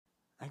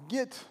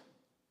get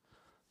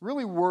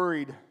really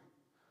worried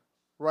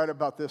right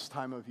about this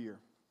time of year.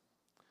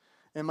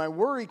 And my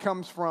worry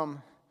comes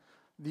from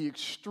the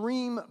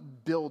extreme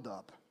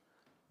buildup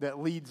that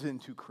leads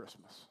into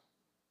Christmas.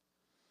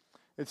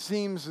 It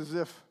seems as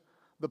if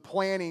the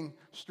planning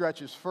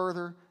stretches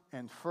further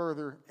and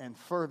further and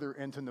further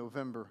into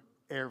November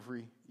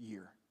every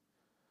year.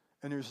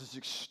 And there's this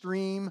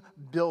extreme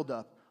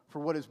buildup for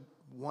what is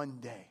one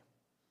day.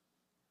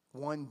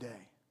 One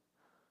day.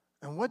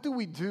 And what do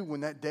we do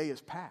when that day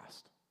is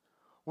past?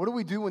 What do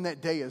we do when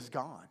that day is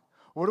gone?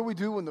 What do we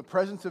do when the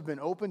presents have been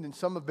opened and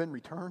some have been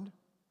returned?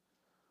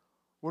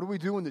 What do we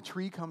do when the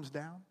tree comes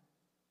down?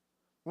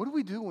 What do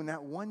we do when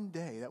that one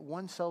day, that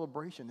one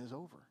celebration is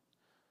over?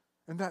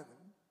 And that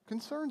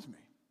concerns me.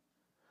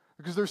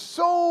 Because there's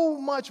so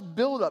much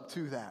buildup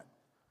to that.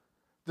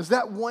 Does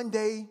that one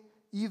day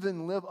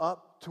even live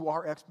up to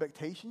our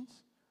expectations?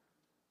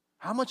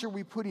 How much are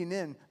we putting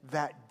in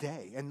that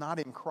day and not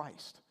in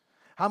Christ?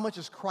 How much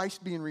is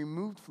Christ being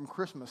removed from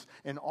Christmas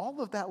and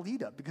all of that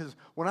lead up? Because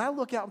when I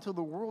look out into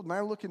the world and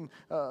I look in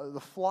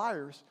the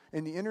flyers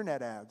and the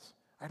internet ads,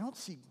 I don't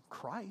see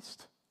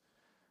Christ.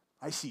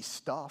 I see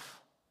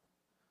stuff.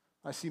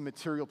 I see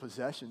material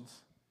possessions.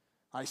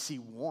 I see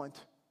want,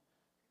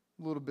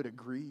 a little bit of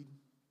greed,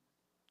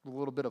 a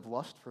little bit of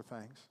lust for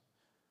things.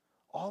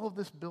 All of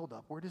this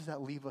buildup, where does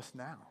that leave us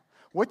now?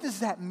 What does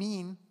that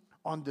mean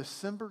on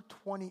December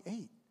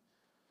 28th?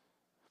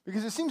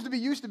 Because it seems to be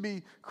used to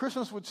be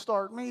Christmas would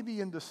start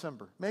maybe in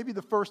December, maybe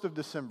the 1st of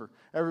December.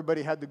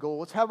 Everybody had the goal,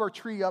 let's have our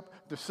tree up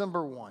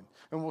December 1,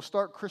 and we'll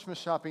start Christmas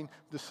shopping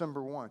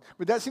December 1.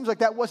 But that seems like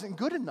that wasn't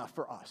good enough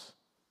for us.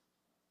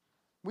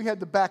 We had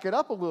to back it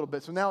up a little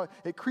bit. So now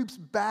it creeps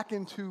back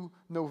into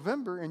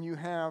November, and you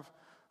have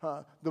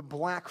the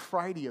Black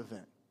Friday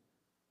event.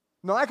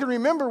 Now, I can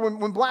remember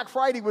when Black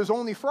Friday was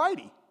only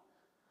Friday.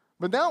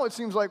 But now it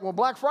seems like, well,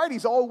 Black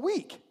Friday's all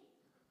week.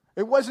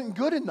 It wasn't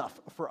good enough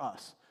for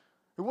us.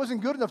 It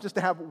wasn't good enough just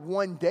to have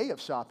one day of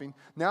shopping.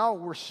 Now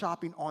we're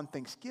shopping on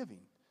Thanksgiving.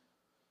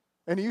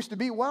 And it used to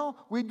be, well,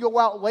 we'd go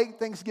out late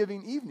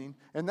Thanksgiving evening.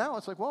 And now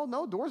it's like, well,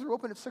 no, doors are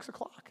open at 6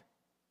 o'clock.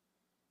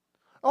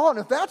 Oh, and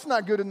if that's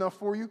not good enough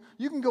for you,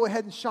 you can go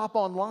ahead and shop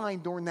online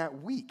during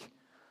that week.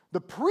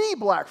 The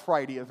pre-Black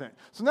Friday event.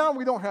 So now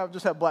we don't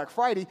just have Black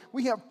Friday,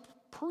 we have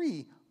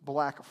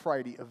pre-Black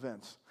Friday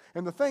events.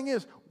 And the thing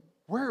is,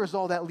 where is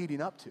all that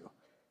leading up to?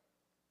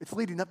 It's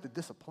leading up to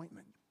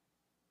disappointment.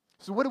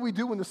 So what do we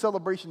do when the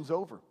celebration's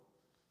over?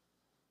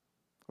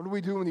 What do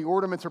we do when the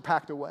ornaments are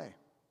packed away?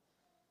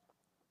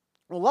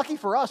 Well, lucky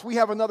for us, we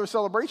have another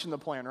celebration to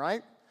plan,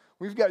 right?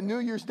 We've got New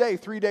Year's Day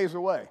 3 days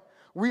away.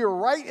 We are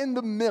right in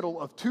the middle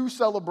of two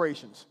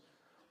celebrations.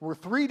 We're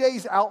 3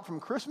 days out from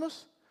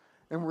Christmas,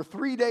 and we're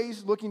 3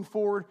 days looking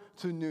forward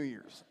to New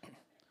Year's.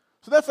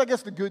 So that's, I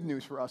guess, the good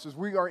news for us, is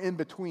we are in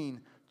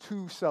between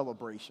two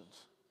celebrations.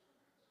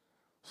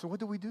 So what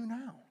do we do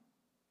now?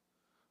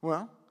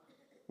 Well,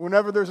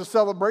 whenever there's a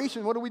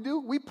celebration, what do?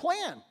 We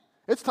plan.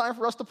 It's time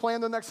for us to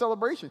plan the next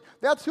celebration.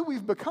 That's who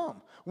we've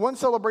become. One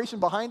celebration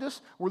behind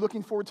us, we're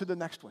looking forward to the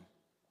next one.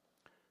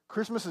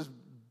 Christmas is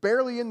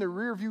barely in the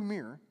rearview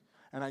mirror,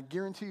 and I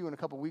guarantee you in a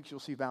couple weeks you'll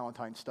see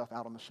Valentine's stuff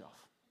out on the shelf.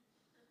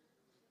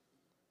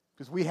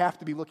 Because we have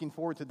to be looking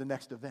forward to the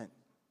next event.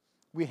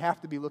 We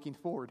have to be looking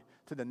forward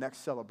to the next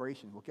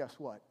celebration. Well, guess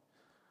what?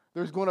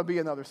 There's going to be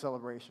another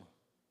celebration.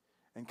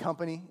 And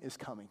company is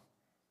coming.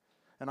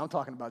 And I'm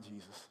talking about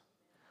Jesus.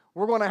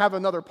 We're going to have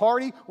another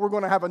party. We're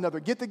going to have another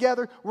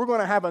get-together. We're going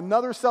to have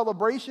another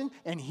celebration,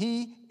 and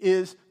He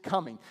is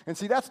coming. And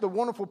see, that's the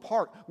wonderful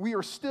part. We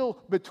are still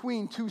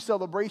between two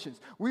celebrations.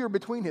 We are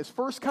between His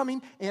first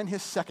coming and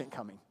His second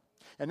coming.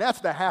 And that's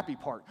the happy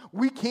part.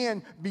 We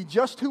can be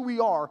just who we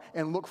are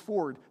and look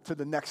forward to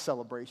the next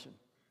celebration.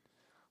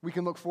 We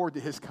can look forward to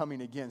His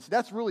coming again. So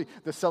that's really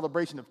the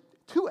celebration of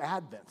two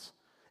Advents.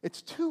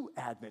 It's two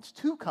Advents,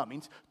 two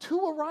comings, two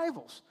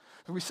arrivals.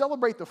 So we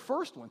celebrate the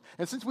first one.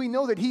 And since we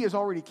know that He has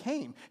already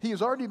came, He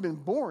has already been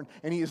born,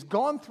 and He has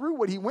gone through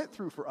what He went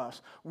through for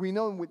us, we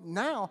know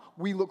now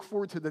we look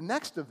forward to the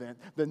next event,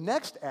 the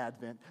next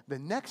Advent, the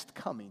next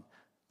coming,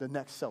 the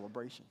next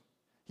celebration.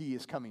 He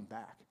is coming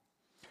back.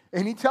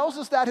 And He tells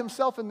us that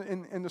Himself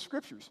in the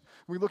Scriptures.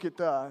 We look at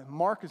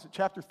Mark, is it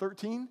chapter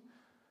 13?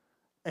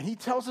 And He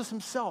tells us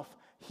Himself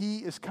He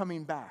is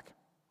coming back.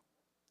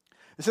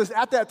 It says,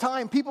 at that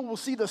time, people will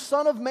see the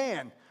Son of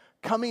Man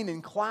coming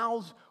in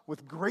clouds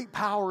with great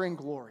power and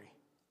glory.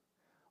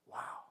 Wow.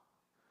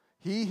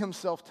 He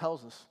Himself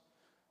tells us,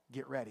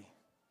 get ready.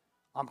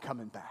 I'm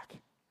coming back.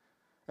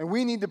 And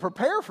we need to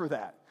prepare for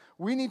that.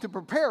 We need to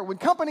prepare. When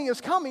company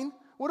is coming,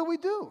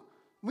 what do?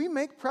 We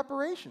make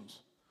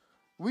preparations.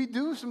 We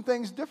do some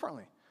things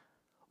differently.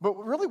 But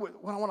really what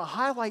I want to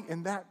highlight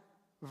in that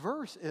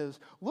verse is,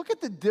 look at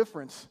the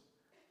difference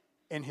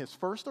in His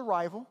first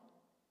arrival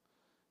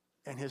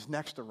and His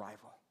next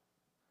arrival.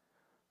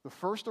 The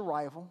first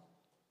arrival,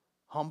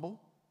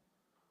 humble,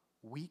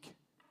 weak,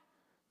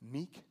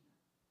 meek,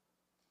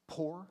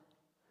 poor,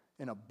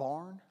 in a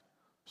barn,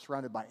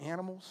 surrounded by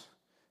animals,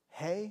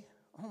 hay.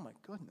 Oh my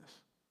goodness.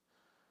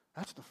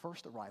 That's the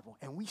first arrival,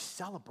 and we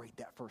celebrate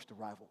that first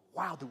arrival.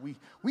 Wow,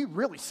 we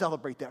really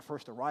celebrate that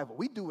first arrival.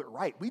 We do it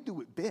right. We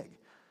do it big.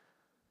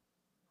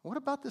 What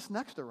about this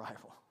next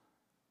arrival?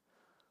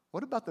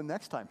 What about the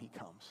next time he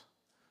comes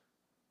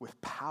with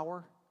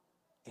power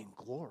and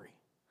glory?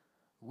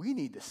 We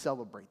need to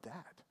celebrate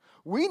that.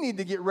 We need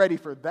to get ready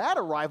for that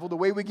arrival the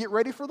way we get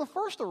ready for the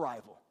first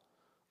arrival.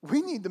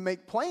 We need to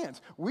make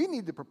plans. We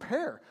need to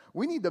prepare.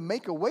 We need to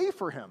make a way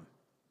for him.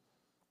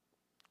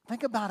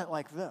 Think about it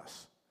like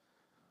this.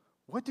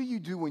 What do you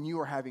do when you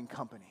are having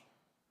company?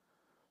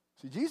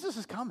 See, Jesus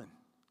is coming.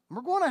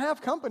 We're going to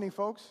have company,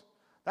 folks.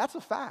 That's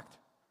a fact.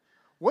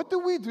 What do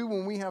we do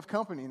when we have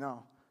company?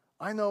 Now,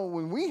 I know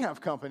when we have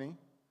company,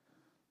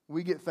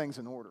 we get things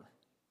in order.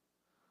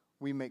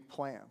 We make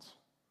plans.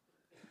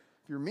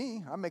 If you're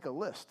me, I make a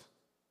list.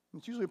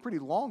 It's usually a pretty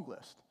long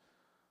list.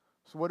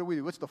 So what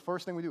do? What's the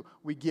first thing we do?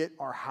 We get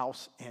our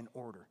house in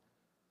order.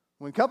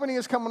 When company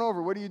is coming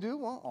over, what do?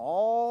 Well,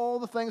 all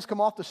the things come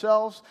off the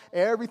shelves.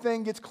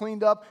 Everything gets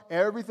cleaned up.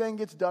 Everything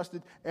gets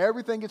dusted.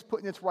 Everything gets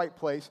put in its right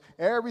place.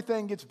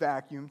 Everything gets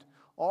vacuumed.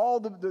 All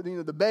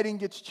the bedding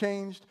gets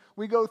changed.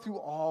 We go through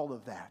all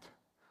of that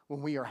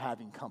when we are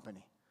having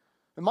company.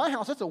 In my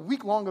house, that's a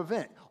week-long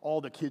event.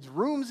 All the kids'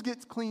 rooms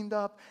get cleaned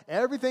up.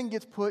 Everything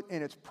gets put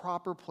in its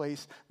proper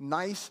place,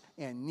 nice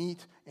and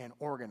neat and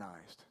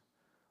organized.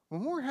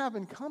 When we're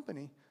having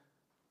company,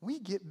 we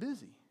get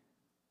busy.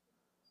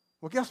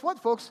 Well, guess what,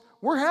 folks?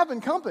 We're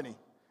having company.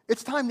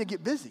 It's time to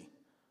get busy.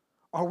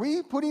 Are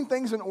we putting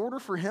things in order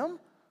for him?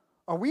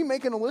 Are we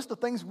making a list of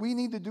things we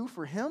need to do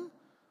for him?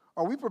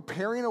 Are we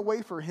preparing a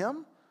way for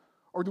him?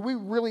 Or do we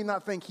really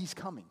not think he's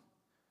coming?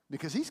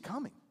 Because he's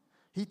coming.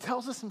 He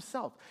tells us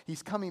himself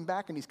he's coming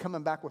back, and he's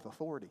coming back with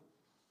authority.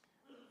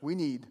 We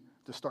need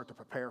to start to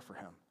prepare for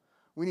him.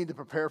 We need to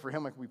prepare for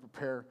him like we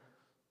prepare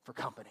for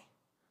company.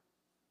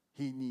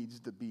 He needs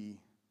to be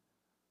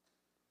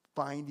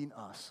finding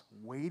us,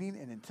 waiting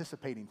and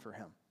anticipating for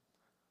him.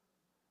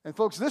 And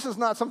folks, this is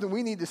not something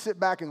we need to sit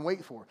back and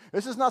wait for.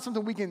 This is not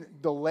something we can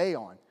delay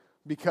on,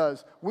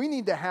 because we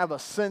need to have a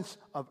sense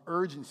of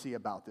urgency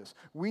about this.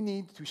 We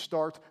need to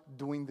start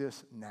doing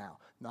this now,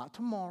 not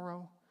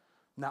tomorrow,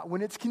 not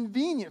when it's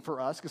convenient for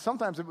us, because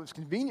sometimes if it was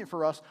convenient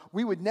for us,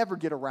 we would never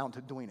get around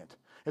to doing it.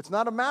 It's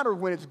not a matter of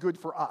when it's good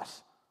for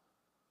us.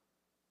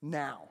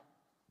 Now,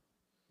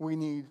 we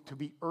need to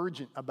be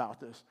urgent about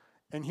this.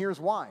 And here's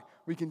why.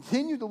 We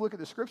continue to look at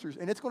the scriptures,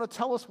 and it's going to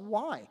tell us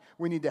why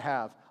we need to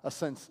have a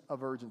sense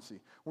of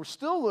urgency. We're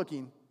still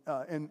looking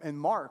in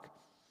Mark,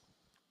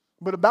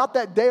 but about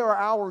that day or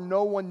hour,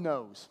 no one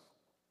knows.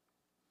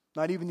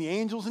 Not even the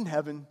angels in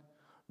heaven,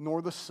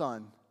 nor the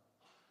Son,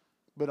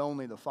 but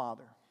only the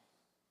Father.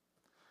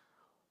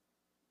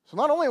 So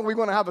not only are we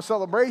going to have a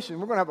celebration,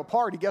 we're going to have a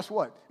party. Guess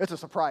what? It's a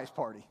surprise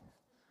party.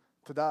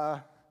 Ta-da.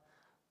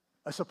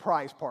 A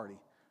surprise party.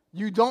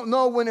 You don't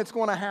know when it's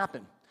going to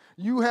happen.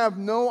 You have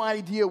no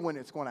idea when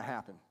it's going to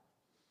happen.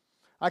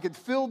 I could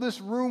fill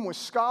this room with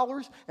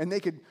scholars, and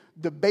they could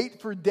debate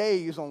for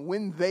days on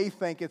when they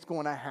think it's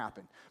going to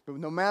happen. But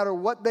no matter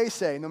what they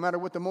say, no matter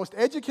what the most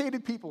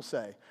educated people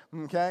say,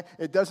 okay,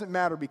 it doesn't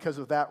matter because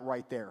of that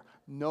right there.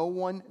 No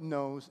one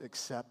knows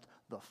except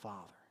the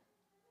Father.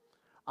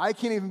 I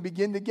can't even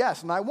begin to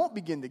guess, and I won't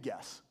begin to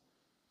guess.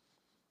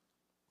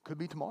 Could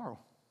be tomorrow.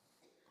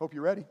 Hope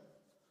you're ready.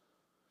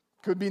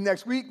 Could be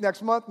next week,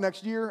 next month,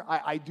 next year.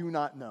 I do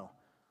not know.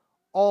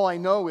 All I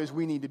know is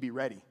we need to be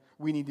ready.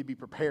 We need to be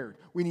prepared.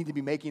 We need to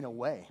be making a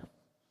way.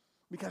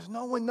 Because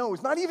no one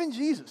knows, not even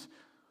Jesus.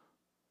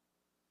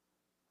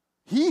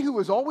 He who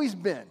has always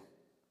been,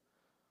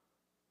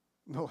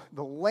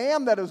 the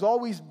Lamb that has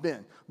always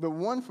been, the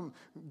one from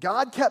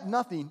God kept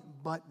nothing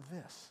but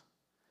this.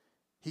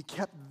 He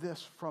kept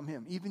this from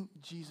him. Even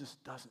Jesus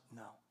doesn't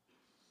know.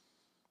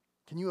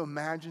 Can you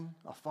imagine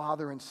a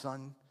father and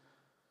son?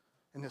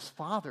 And this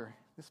father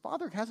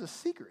has a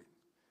secret.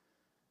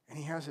 And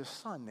he has his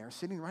son there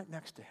sitting right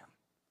next to him.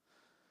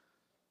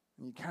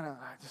 And you kind of,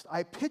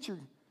 I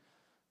pictured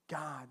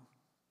God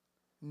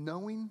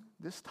knowing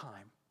this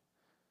time,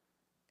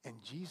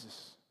 and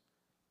Jesus,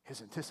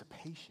 his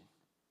anticipation,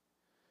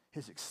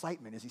 his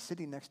excitement as he's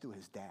sitting next to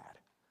his dad.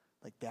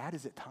 Like, Dad,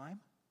 is it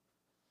time?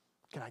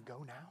 Can I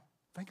go now?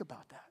 Think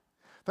about that.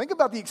 Think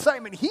about the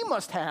excitement he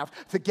must have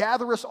to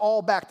gather us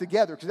all back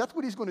together, because that's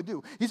what he's going to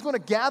do. He's going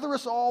to gather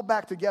us all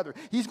back together.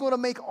 He's going to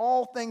make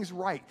all things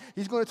right.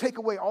 He's going to take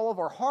away all of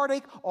our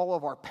heartache, all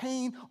of our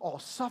pain, all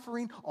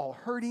suffering, all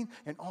hurting,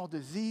 and all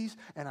disease.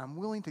 And I'm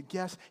willing to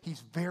guess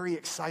he's very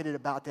excited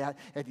about that.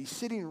 And he's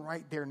sitting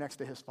right there next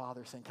to his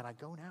father saying, can I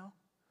go now?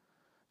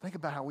 Think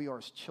about how we are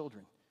as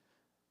children.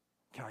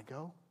 Can I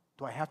go?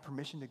 Do I have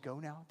permission to go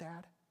now,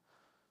 Dad?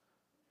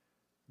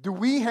 Do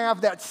we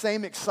have that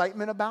same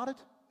excitement about it?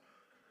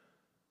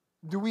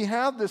 Do we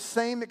have the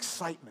same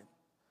excitement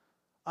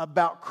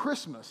about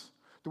Christmas?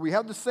 Do we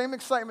have the same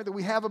excitement that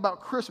we have about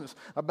Christmas,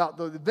 about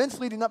the events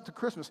leading up to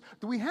Christmas?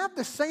 Do we have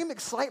the same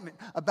excitement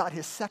about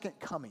his second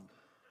coming?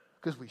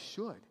 Because we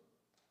should.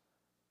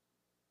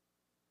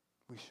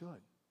 We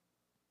should.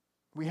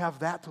 We have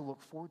that to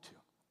look forward to.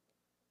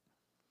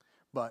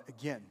 But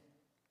again,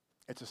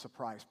 it's a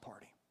surprise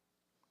party.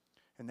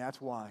 And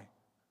that's why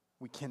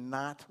we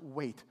cannot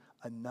wait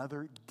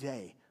another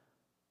day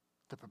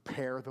to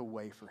prepare the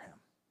way for him.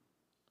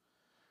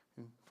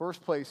 In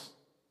first place,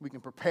 we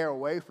can prepare a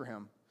way for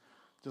him.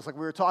 Just like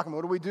we were talking,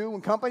 what do we do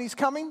when company's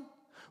coming?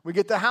 We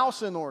get the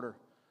house in order.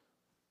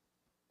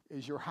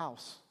 Is your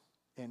house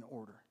in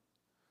order?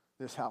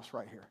 This house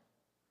right here.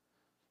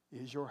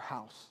 Is your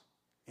house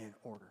in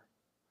order?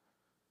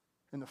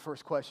 And the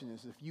first question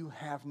is, if you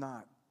have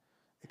not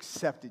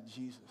accepted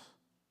Jesus,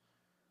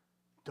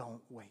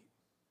 don't wait.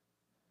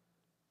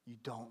 You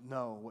don't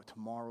know what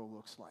tomorrow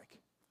looks like.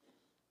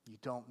 You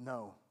don't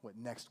know what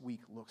next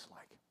week looks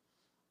like.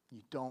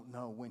 You don't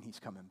know when he's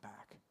coming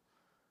back.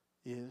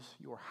 Is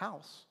your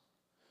house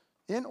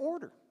in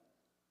order?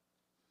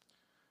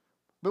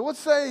 But let's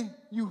say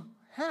you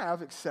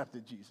have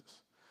accepted Jesus.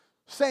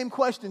 Same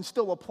question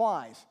still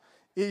applies.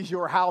 Is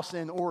your house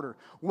in order?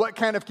 What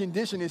kind of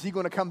condition is he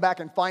going to come back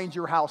and find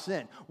your house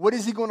in? What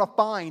is he going to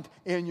find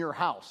in your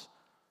house?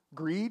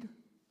 Greed,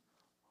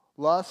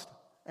 lust,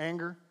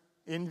 anger,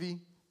 envy,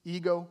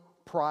 ego,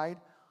 pride?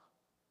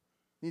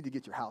 You need to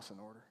get your house in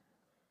order.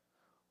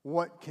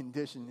 What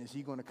condition is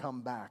he going to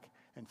come back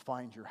and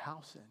find your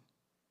house in?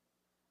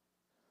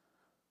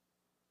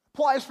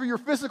 Applies for your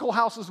physical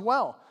house as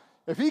well.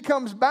 If he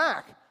comes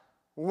back,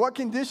 what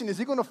condition is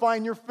he going to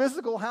find your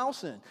physical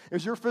house in?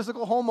 Is your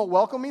physical home a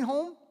welcoming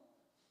home?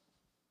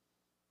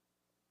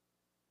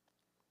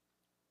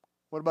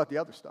 What about the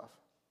other stuff?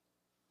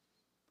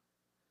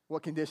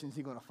 What condition is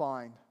he going to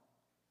find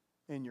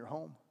in your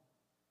home?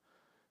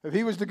 If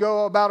he was to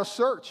go about a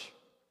search,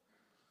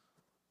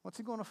 what's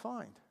he going to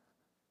find?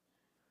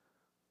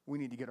 We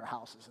need to get our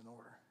houses in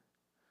order.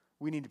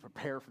 We need to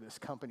prepare for this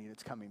company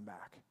that's coming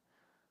back.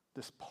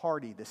 This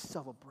party, this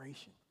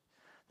celebration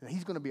that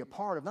he's going to be a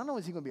part of. Not only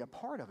is he going to be a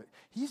part of it,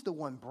 he's the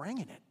one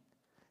bringing it.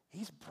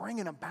 He's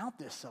bringing about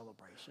this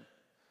celebration.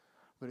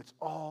 But it's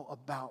all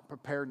about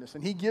preparedness.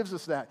 And he gives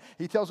us that.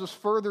 He tells us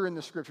further in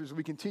the scriptures as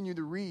we continue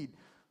to read.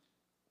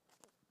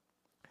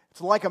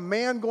 It's like a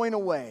man going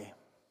away.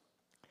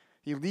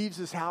 He leaves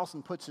his house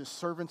and puts his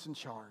servants in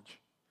charge,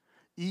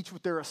 each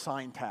with their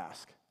assigned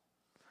task,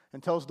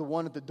 and tells the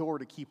one at the door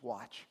to keep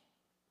watch.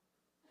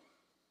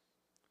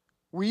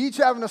 We each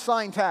have an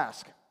assigned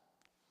task.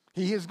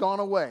 He has gone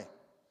away.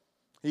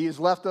 He has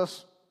left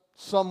us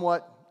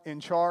somewhat in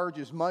charge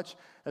as much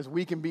as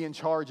we can be in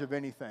charge of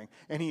anything.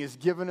 And he has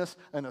given us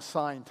an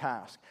assigned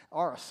task.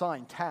 Our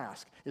assigned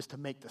task is to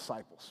make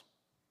disciples.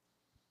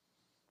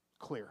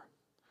 Clear.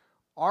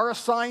 Our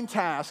assigned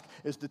task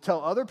is to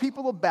tell other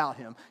people about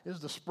him, is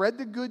to spread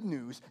the good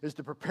news, is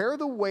to prepare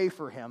the way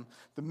for him,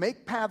 to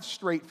make paths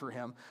straight for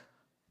him.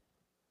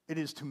 It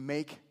is to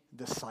make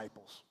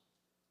disciples.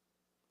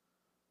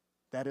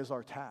 That is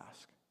our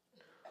task.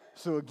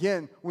 So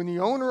again, when the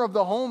owner of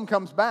the home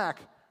comes back,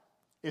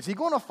 is he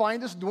going to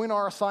find us doing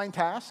our assigned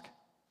task?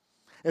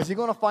 Is he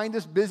going to find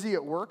us busy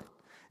at work?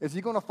 Is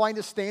he going to find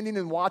us standing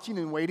and watching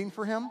and waiting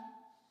for him?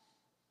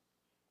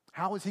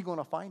 How is he going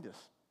to find us?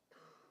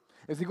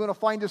 Is he going to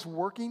find us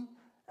working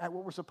at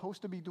what we're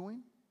supposed to be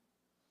doing?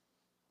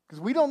 Because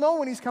we don't know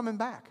when he's coming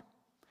back.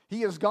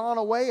 He has gone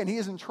away and he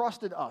has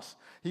entrusted us.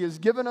 He has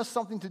given us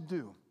something to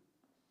do.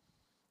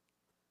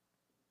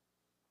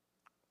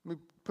 Let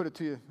me put it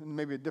to you in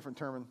maybe a different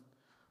term, and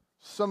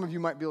some of you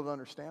might be able to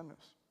understand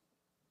this.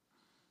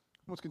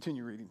 Let's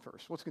continue reading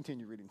first.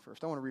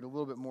 I want to read a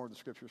little bit more of the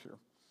scriptures here.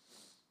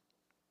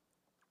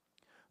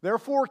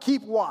 Therefore,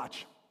 keep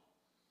watch,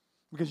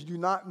 because you do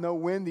not know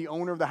when the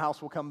owner of the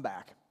house will come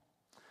back,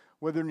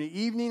 whether in the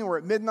evening or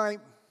at midnight,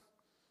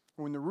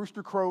 or when the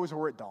rooster crows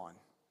or at dawn.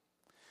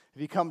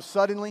 If he comes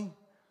suddenly,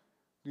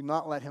 do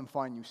not let him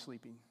find you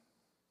sleeping.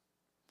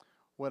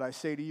 What I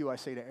say to you, I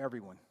say to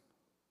everyone,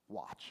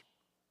 watch.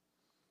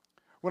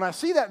 When I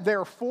see that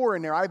therefore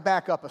in there, I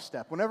back up a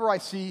step. Whenever I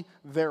see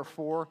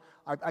therefore,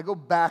 I go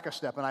back a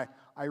step, and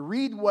I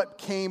read what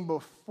came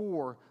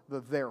before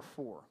the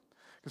therefore.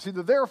 Because see,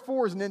 the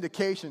therefore is an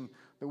indication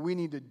that we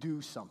need to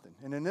do something.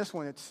 And in this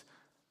one, it's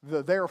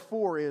the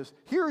therefore is,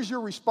 here is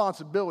your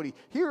responsibility,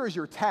 here is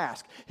your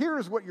task, here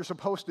is what you're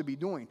supposed to be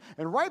doing.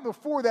 And right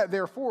before that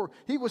therefore,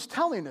 he was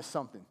telling us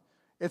something.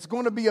 It's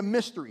going to be a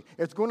mystery.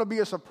 It's going to be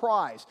a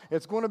surprise.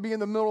 It's going to be in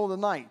the middle of the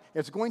night.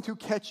 It's going to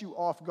catch you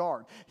off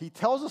guard. He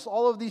tells us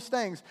all of these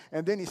things,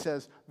 and then he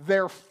says,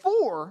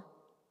 therefore,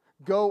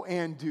 go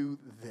and do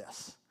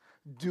this.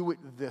 Do it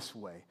this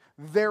way.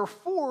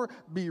 Therefore,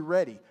 be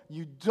ready.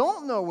 You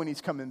don't know when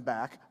he's coming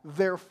back.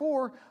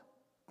 Therefore,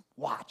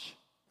 watch.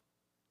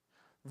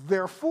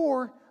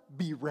 Therefore,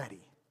 be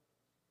ready.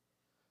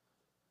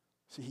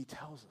 See, he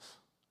tells us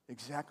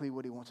exactly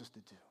what he wants us to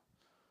do.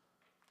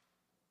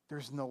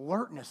 There's an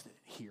alertness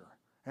here.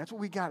 That's what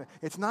we got.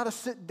 It's not a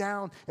sit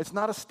down. It's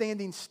not a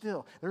standing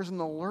still. There's an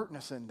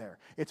alertness in there.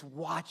 It's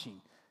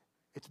watching.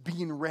 It's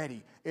being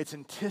ready. It's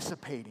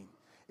anticipating.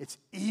 It's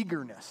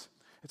eagerness.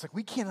 It's like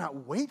we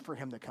cannot wait for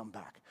him to come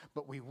back,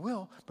 but we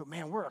will. But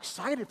man, we're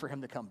excited for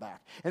him to come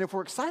back. And if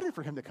we're excited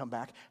for him to come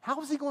back,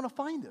 how is he going to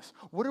find us?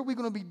 What are we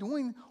going to be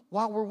doing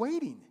while we're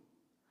waiting?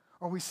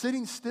 Are we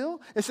sitting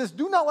still? It says,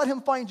 do not let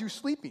him find you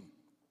sleeping.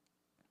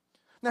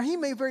 Now, he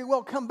may very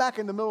well come back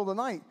in the middle of the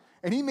night,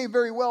 and he may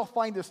very well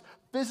find us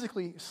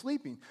physically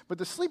sleeping. But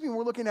the sleeping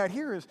we're looking at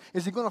here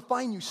is he going to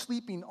find you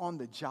sleeping on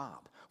the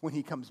job when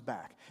he comes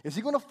back? Is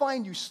he going to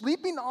find you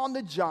sleeping on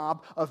the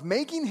job of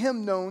making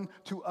him known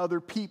to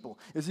other people?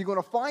 Is he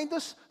going to find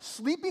us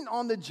sleeping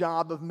on the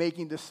job of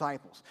making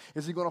disciples?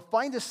 Is he going to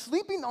find us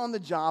sleeping on the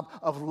job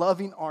of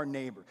loving our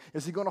neighbor?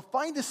 Is he going to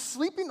find us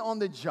sleeping on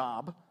the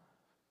job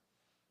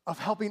of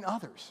helping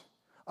others,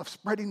 of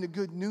spreading the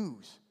good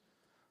news?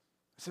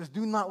 It says,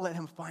 do not let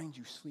him find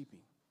you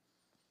sleeping.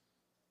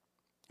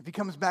 If he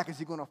comes back, is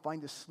he going to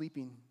find us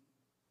sleeping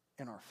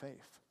in our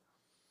faith?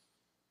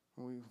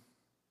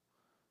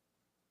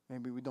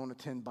 Maybe we don't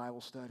attend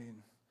Bible study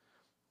and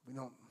we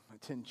don't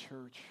attend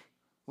church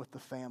with the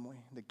family,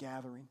 the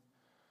gathering.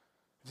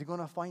 Is he going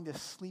to find us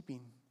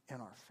sleeping in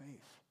our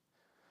faith?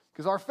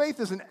 Because our faith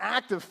is an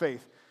active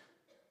faith.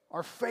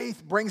 Our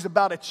faith brings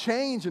about a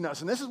change in us.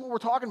 And this is what we're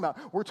talking about.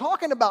 We're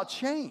talking about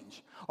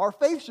change. Our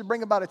faith should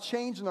bring about a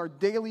change in our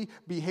daily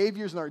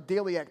behaviors and our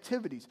daily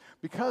activities.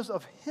 Because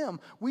of him,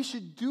 we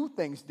should do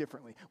things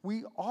differently.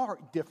 We are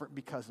different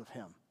because of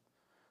him.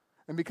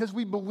 And because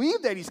we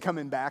believe that he's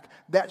coming back,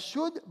 that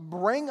should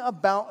bring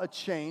about a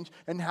change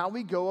in how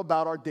we go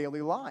about our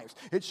daily lives.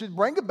 It should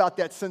bring about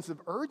that sense of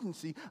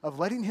urgency of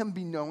letting him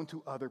be known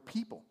to other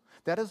people.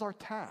 That is our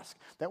task.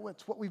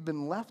 That's what we've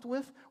been left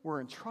with.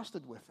 We're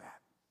entrusted with that.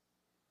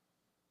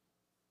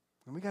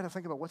 And we got to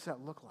think about what's that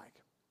look like.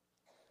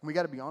 And we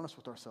got to be honest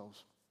with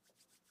ourselves.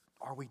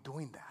 Are we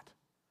doing that?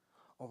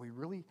 Are we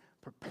really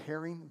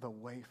preparing the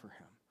way for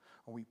him?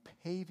 Are we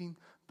paving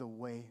the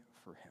way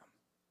for him?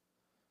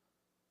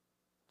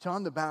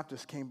 John the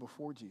Baptist came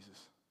before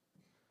Jesus.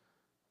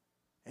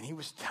 And he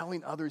was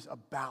telling others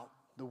about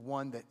the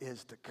one that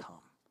is to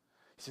come.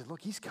 He said, look,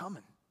 he's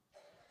coming.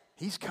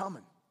 He's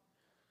coming.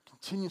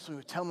 Continuously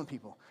telling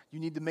people, you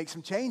need to make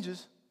some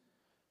changes.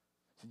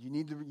 He said, you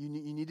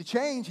need to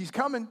change. He's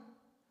coming.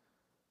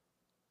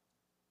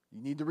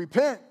 You need to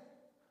repent.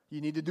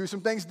 You need to do some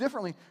things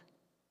differently.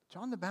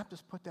 John the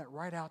Baptist put that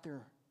right out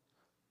there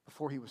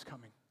before he was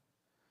coming,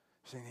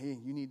 saying, hey,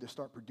 you need to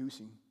start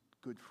producing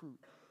good fruit.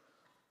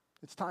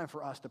 It's time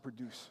for us to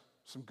produce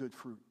some good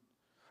fruit.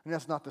 And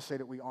that's not to say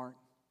that we aren't.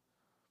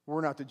 We're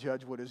not to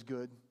judge what is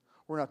good.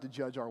 We're not to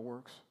judge our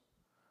works.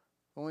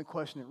 The only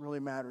question that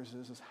really matters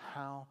is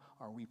how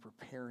are we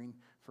preparing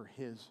for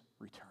his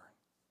return?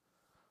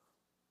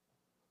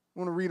 I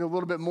want to read a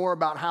little bit more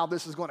about how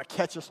this is going to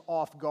catch us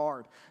off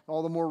guard.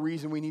 All the more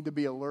reason we need to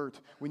be alert.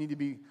 We need to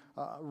be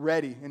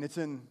ready.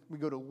 And we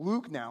go to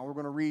Luke now. We're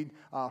going to read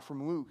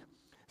from Luke.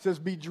 It says,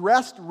 be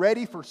dressed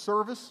ready for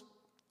service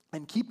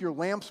and keep your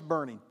lamps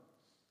burning.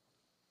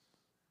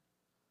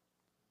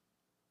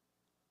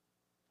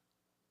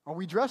 Are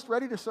we dressed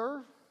ready to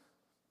serve?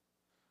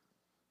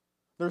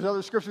 There's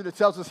other scripture that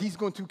tells us he's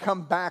going to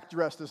come back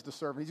dressed as the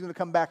servant. He's going to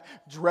come back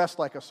dressed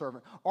like a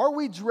servant. Are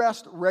we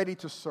dressed ready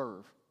to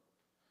serve?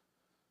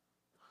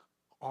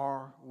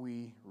 Are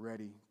we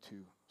ready to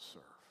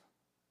serve?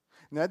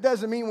 Now, that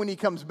doesn't mean when he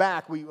comes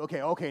back,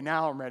 okay,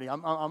 now I'm ready.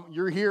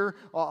 You're here,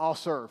 I'll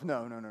serve.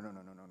 No.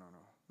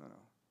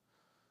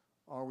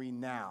 Are we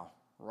now,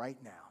 right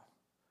now,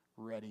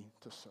 ready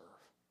to serve?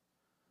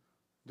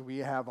 Do we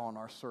have on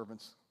our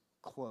servant's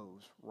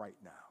clothes right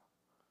now?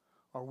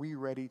 Are we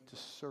ready to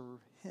serve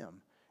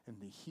him in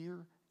the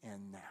here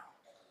and now?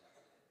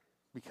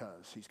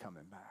 Because he's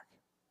coming back.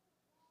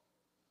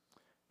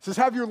 It says,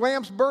 have your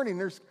lamps burning.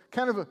 There's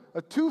kind of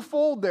a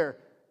twofold there.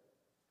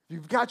 If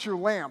you've got your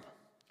lamp,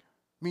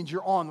 it means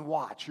you're on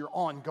watch, you're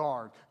on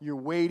guard. You're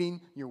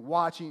waiting, you're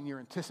watching, you're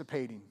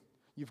anticipating.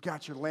 You've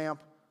got your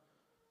lamp.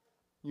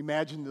 You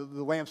imagine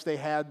the lamps they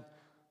had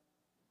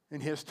in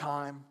his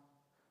time,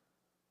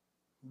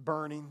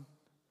 burning,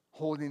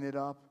 holding it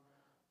up.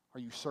 Are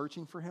you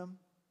searching for him?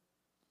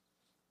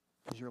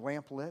 Is your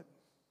lamp lit?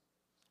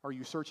 Are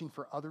you searching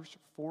for others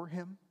for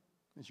him?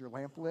 Is your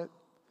lamp lit?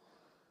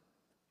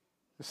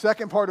 The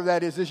second part of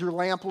that is your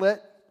lamp lit?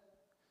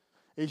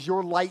 Is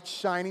your light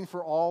shining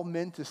for all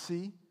men to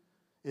see?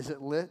 Is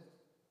it lit?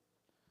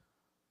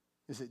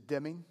 Is it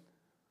dimming?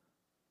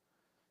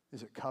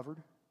 Is it covered?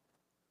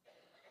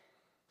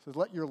 It says,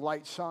 let your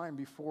light shine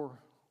before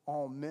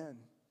all men,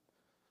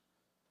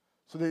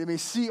 so that they may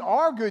see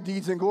our good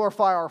deeds and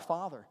glorify our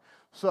Father.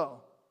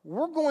 So,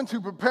 we're going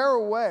to prepare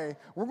a way.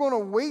 We're going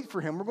to wait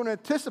for him. We're going to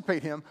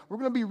anticipate him. We're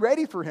going to be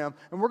ready for him.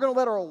 And we're going to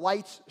let our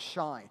lights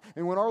shine.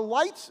 And when our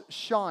lights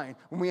shine,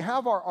 when we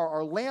have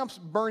our lamps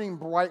burning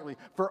brightly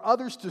for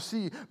others to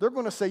see, they're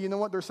going to say, you know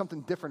what, there's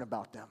something different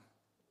about them.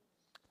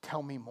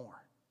 Tell me more.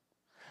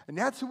 And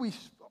that's who we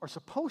are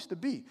supposed to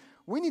be.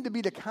 We need to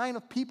be the kind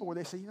of people where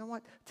they say, you know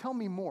what, tell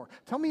me more.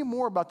 Tell me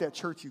more about that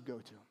church you go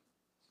to.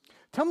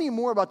 Tell me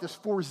more about this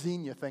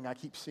Forzenia thing I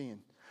keep seeing.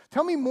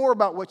 Tell me more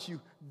about what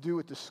you do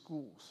at the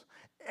schools.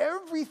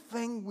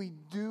 Everything we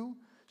do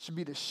should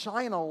be to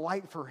shine a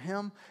light for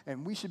him,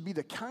 and we should be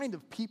the kind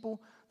of people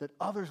that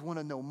others want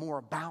to know more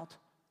about,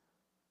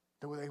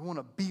 that they want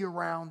to be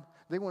around,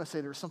 they want to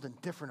say there's something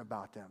different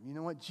about them. You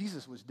know what?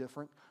 Jesus was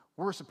different.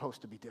 We're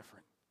supposed to be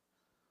different.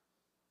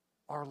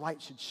 Our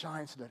light should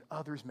shine so that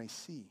others may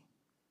see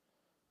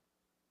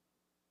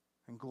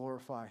and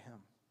glorify him.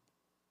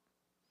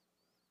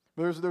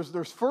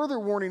 There's further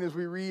warning as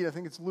we read. I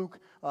think it's Luke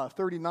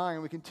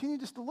 39. We continue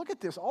just to look at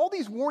this. All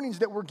these warnings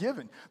that we're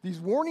given, these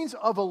warnings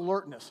of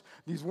alertness,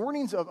 these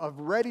warnings of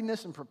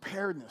readiness and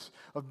preparedness,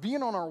 of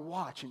being on our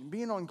watch and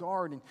being on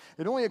guard. And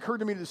it only occurred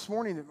to me this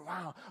morning that,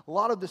 wow, a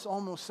lot of this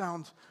almost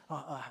sounds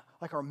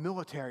like our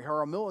military. How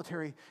our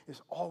military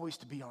is always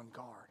to be on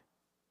guard.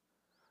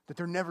 That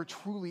they're never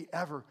truly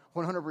ever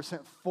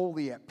 100%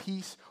 fully at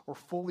peace or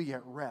fully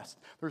at rest.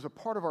 There's a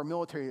part of our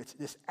military that's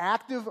this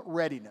active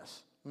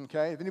readiness.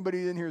 Okay, if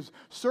anybody in here has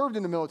served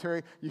in the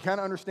military, you kind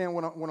of understand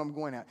what I'm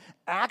going at.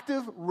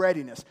 Active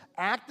readiness,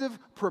 active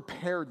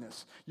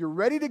preparedness. You're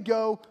ready to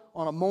go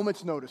on a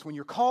moment's notice. When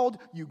you're called,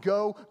 you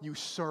go, you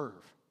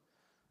serve.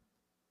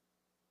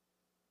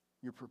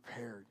 You're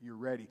prepared, you're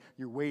ready,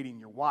 you're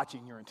waiting, you're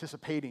watching, you're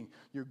anticipating,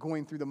 you're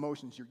going through the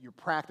motions, you're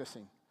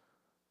practicing.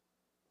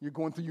 You're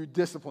going through your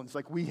disciplines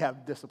like we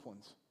have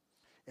disciplines.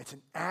 It's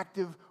an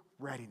active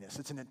readiness.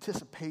 It's an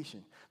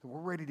anticipation that we're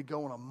ready to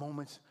go on a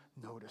moment's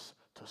notice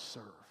to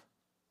serve.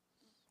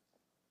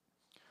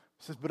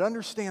 It says, but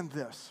understand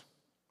this.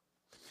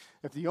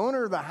 If the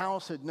owner of the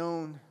house had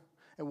known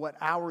at what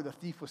hour the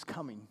thief was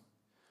coming,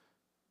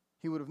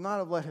 he would have not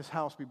have let his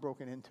house be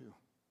broken into.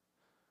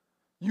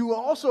 You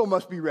also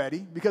must be ready,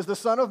 because the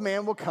Son of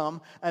Man will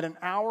come at an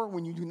hour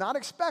when you do not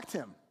expect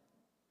him.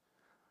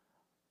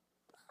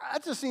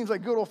 That just seems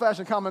like good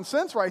old-fashioned common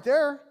sense right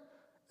there.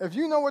 If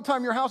you know what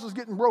time your house is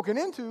getting broken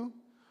into,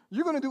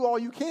 you're going to do all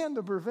you can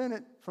to prevent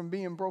it from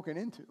being broken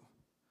into.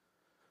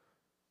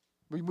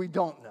 We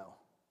don't know.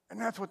 And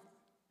that's what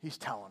he's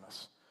telling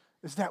us,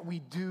 is that we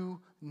do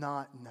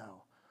not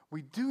know.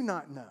 We do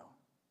not know.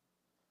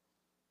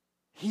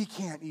 He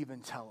can't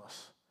even tell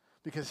us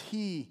because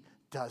he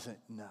doesn't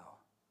know.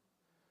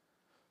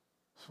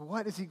 So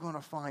what is he going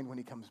to find when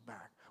he comes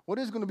back? What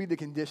is going to be the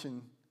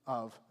condition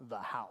of the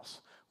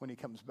house when he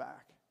comes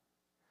back?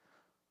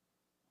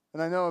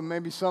 And I know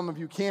maybe some of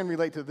you can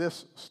relate to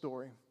this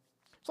story.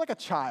 It's like a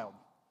child.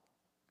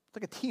 It's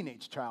like a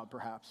teenage child,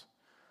 perhaps,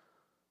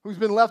 who's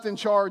been left in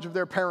charge of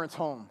their parents'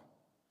 home.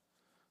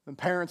 The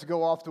parents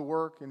go off to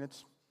work, and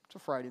it's a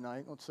Friday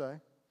night, let's say.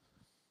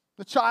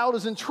 The child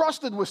is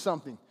entrusted with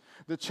something.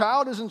 The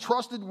child is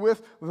entrusted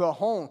with the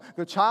home.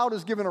 The child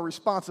is given a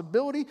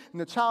responsibility,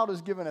 and the child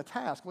is given a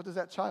task. What does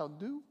that child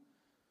do?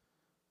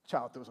 The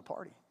child throws a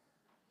party.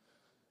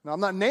 Now, I'm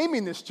not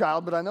naming this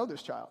child, but I know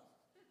this child.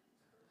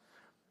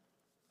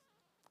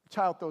 The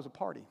child throws a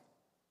party.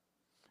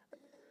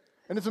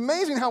 And it's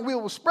amazing how we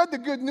will spread the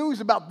good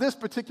news about this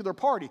particular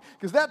party.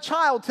 Because that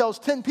child tells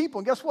 10 people,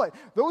 and guess what?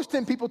 Those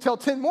 10 people tell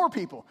 10 more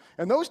people.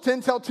 And those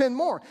 10 tell 10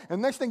 more.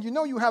 And next thing you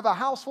know, you have a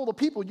house full of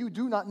people you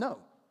do not know.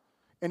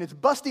 And it's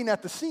busting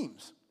at the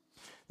seams.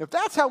 If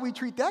that's how we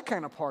treat that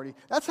kind of party,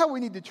 that's how we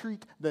need to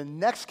treat the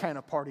next kind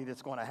of party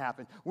that's going to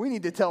happen. We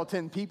need to tell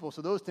 10 people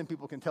so those 10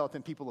 people can tell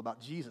 10 people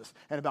about Jesus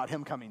and about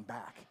him coming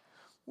back.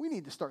 We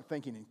need to start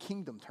thinking in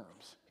kingdom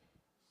terms,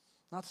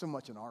 not so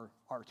much in our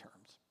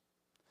terms.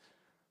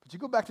 But you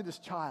go back to this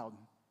child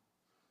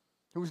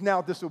who is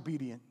now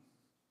disobedient,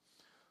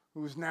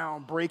 who is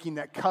now breaking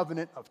that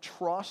covenant of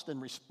trust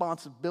and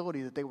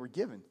responsibility that they were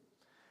given.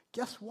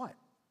 Guess what?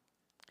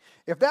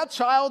 If that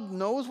child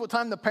knows what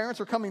time the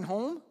parents are coming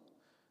home,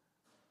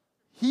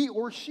 he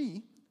or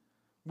she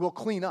will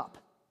clean up.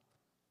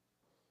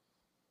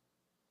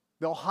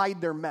 They'll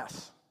hide their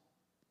mess.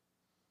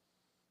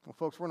 Well,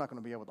 folks, we're not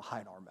going to be able to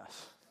hide our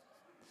mess.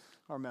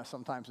 Our mess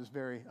sometimes is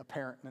very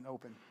apparent and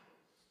open.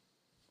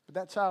 But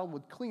that child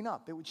would clean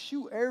up. They would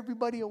shoo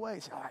everybody away.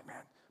 Say, all right, man,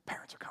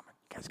 parents are coming.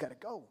 You guys got to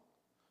go.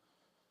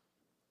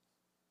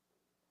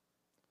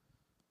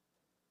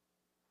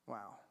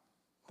 Wow.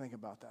 Think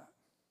about that.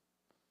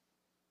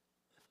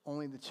 If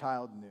only the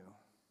child knew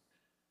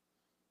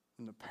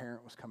when the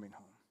parent was coming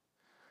home.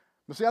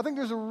 But see, I think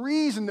there's a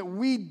reason that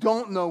we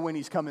don't know when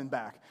he's coming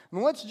back.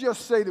 And let's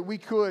just say that we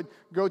could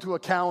go to a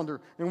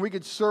calendar and we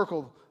could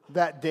circle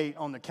that date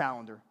on the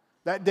calendar.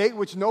 That date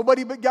which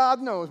nobody but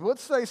God knows.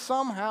 Let's say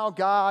somehow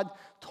God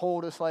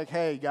told us, like,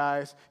 hey,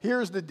 guys,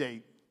 here's the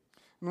date.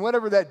 And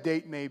whatever that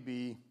date may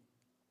be,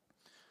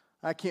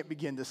 I can't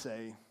begin to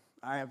say.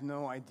 I have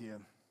no idea.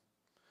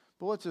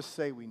 But let's just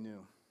say we knew.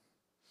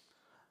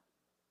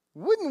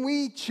 Wouldn't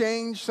we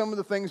change some of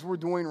the things we're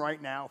doing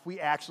right now if we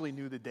actually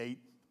knew the date?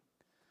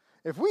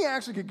 If we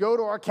actually could go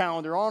to our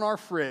calendar on our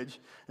fridge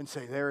and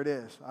say, there it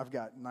is, I've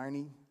got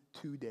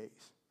 92 days.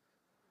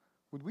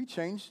 Would we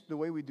change the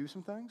way we do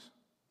some things?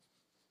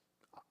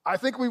 I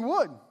think we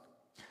would.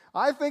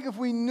 I think if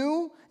we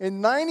knew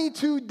in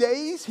 92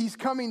 days he's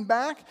coming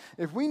back,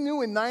 if we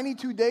knew in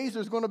 92 days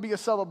there's going to be a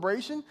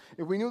celebration,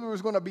 if we knew there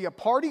was going to be a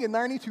party in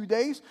 92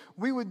 days,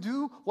 we would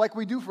do like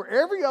we do for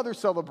every other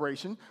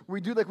celebration,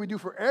 we do like we do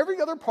for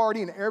every other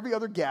party and every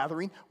other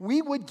gathering,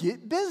 we would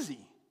get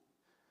busy.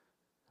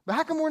 But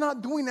how come we're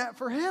not doing that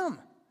for him?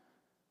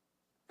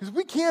 Because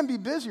we can be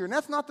busier, and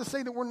that's not to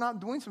say that we're not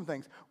doing some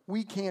things.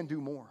 We can do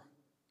more.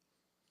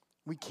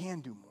 We can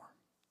do more.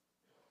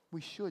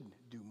 We should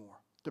do more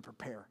to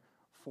prepare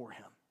for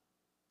him.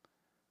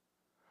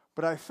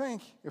 But I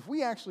think if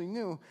we actually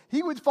knew,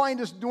 he would find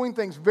us doing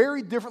things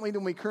very differently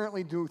than we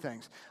currently do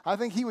things. I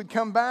think he would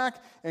come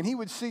back and he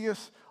would see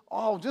us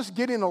all just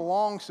getting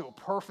along so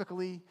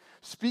perfectly,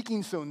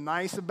 speaking so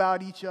nice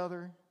about each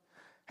other,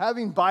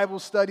 having Bible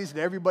studies at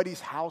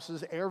everybody's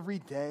houses every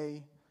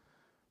day,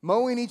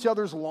 mowing each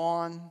other's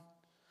lawn,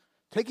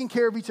 taking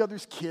care of each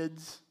other's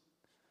kids.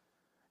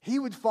 He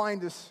would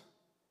find us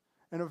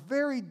in a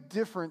very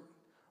different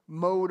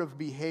mode of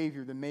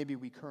behavior than maybe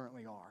we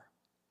currently are,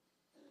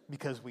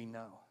 because we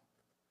know.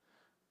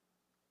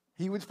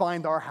 He would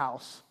find our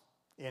house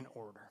in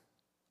order.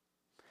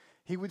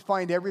 He would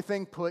find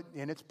everything put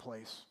in its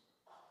place,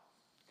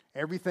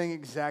 everything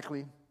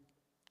exactly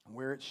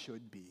where it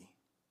should be,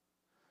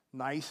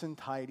 nice and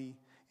tidy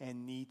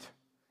and neat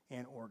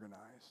and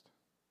organized.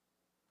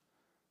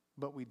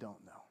 But we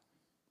don't know.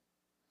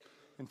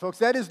 And folks,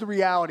 that is the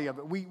reality of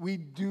it. We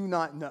do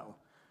not know.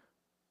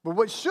 But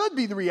what should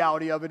be the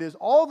reality of it is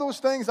all those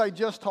things I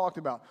just talked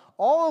about,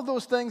 all of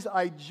those things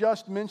I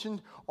just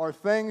mentioned are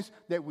things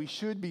that we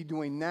should be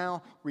doing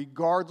now,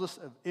 regardless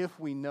of if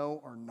we know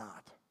or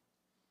not.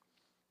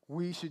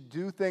 We should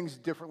do things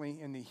differently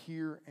in the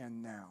here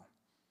and now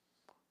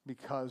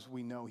because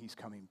we know he's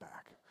coming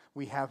back.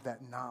 We have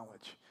that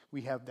knowledge.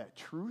 We have that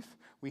truth.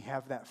 We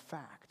have that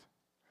fact.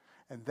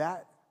 And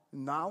that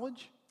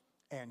knowledge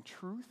and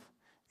truth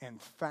and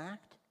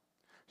fact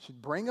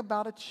should bring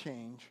about a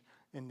change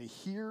in the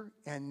here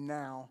and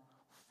now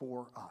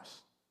for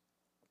us.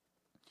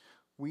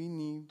 We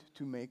need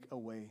to make a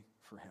way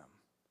for him.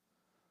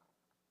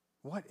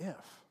 What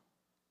if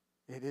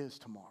it is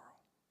tomorrow?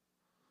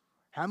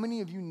 How many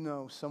of you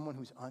know someone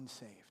who's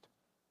unsaved?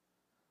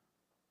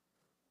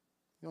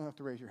 You don't have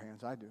to raise your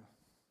hands. I do.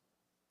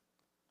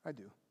 I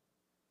do.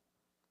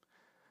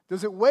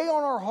 Does it weigh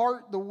on our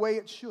heart the way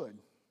it should?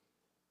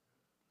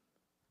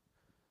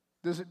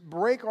 Does it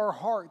break our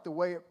heart the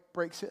way it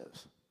breaks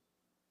his?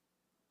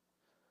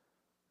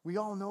 We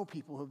all know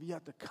people who have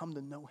yet to come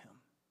to know him.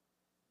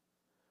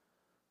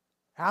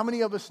 How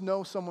many of us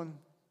know someone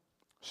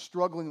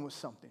struggling with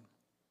something?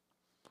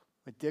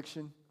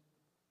 Addiction.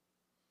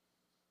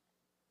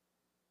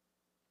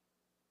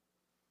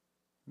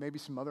 Maybe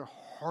some other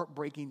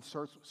heartbreaking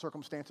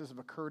circumstances have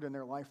occurred in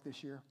their life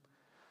this year.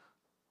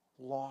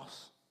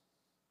 Loss.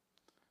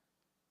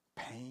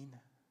 Pain.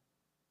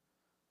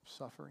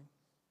 Suffering.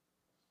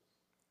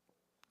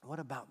 What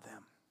about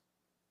them?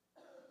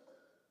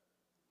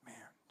 Man,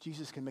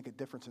 Jesus can make a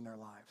difference in their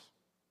lives.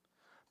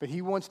 But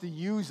he wants to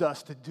use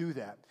us to do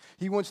that.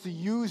 He wants to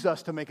use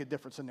us to make a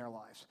difference in their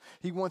lives.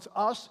 He wants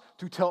us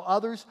to tell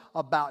others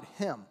about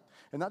him.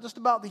 And not just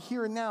about the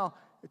here and now,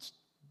 it's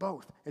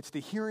both. It's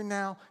the here and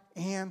now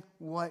and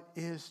what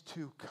is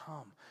to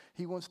come.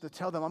 He wants to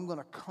tell them, I'm going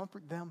to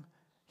comfort them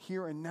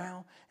here and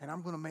now, and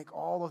I'm going to make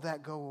all of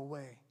that go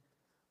away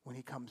when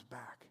he comes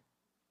back.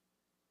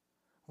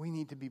 We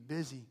need to be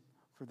busy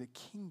for the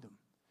kingdom.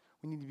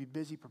 We need to be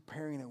busy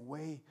preparing a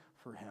way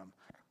for him,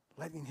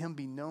 letting him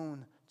be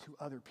known to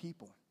other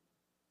people.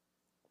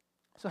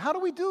 So how do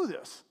we do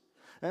this?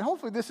 And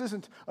hopefully this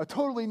isn't a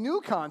totally new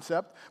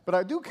concept, but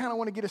I do kind of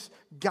want to get us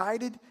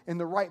guided in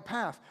the right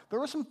path. There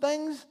are some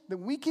things that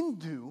we can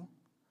do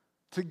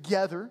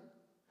together,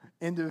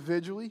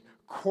 individually,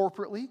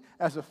 corporately,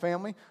 as a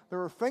family.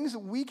 There are things that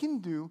we can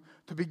do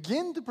to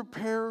begin to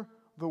prepare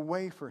the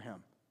way for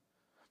him.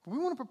 But we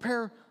want to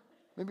prepare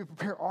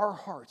our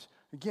hearts.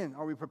 Again,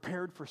 are we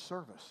prepared for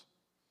service?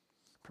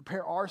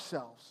 Prepare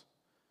ourselves.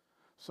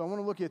 So I want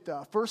to look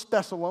at 1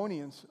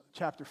 Thessalonians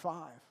chapter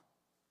 5.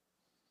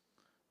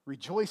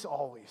 Rejoice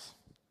always.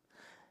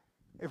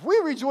 If we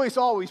rejoice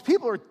always,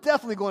 people are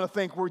definitely going to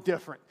think we're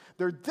different.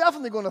 They're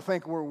definitely going to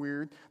think we're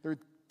weird. They're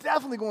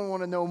definitely going to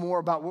want to know more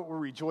about what we're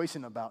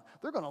rejoicing about.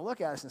 They're going to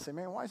look at us and say,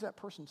 man, why is that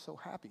person so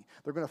happy?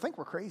 They're going to think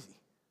we're crazy.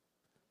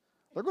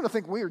 They're going to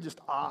think we are just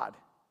odd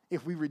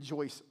if we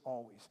rejoice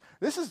always.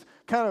 This is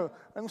kind of,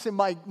 I'm going to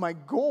say, my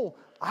goal.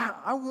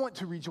 I want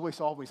to rejoice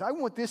always. I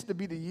want this to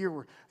be the year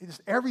where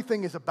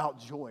everything is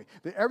about joy.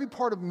 That every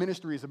part of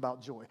ministry is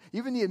about joy.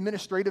 Even the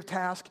administrative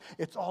task,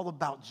 it's all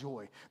about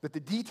joy. That the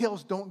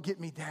details don't get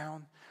me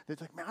down. That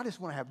it's like, man, I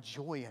just want to have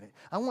joy in it.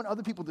 I want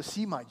other people to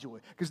see my joy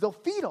because they'll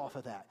feed off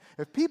of that.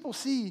 If people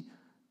see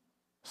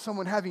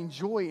someone having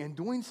joy and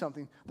doing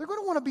something, they're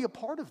going to want to be a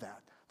part of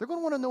that. They're going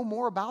to want to know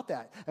more about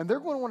that. And they're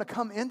going to want to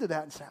come into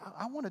that and say,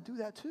 I want to do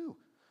that too.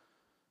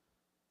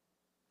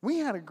 We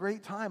had a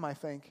great time, I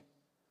think,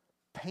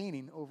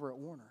 painting over at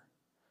Warner.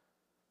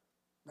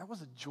 That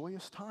was a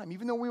joyous time,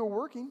 even though we were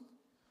working.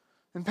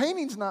 And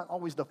painting's not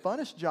always the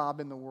funnest job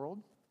in the world,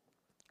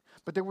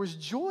 but there was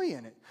joy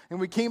in it. And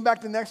we came back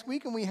the next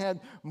week and we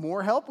had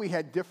more help. We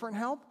had different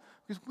help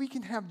because we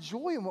can have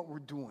joy in what we're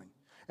doing.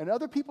 And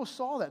other people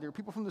saw that. There are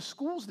people from the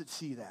schools that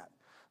see that,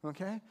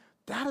 okay?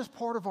 That is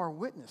part of our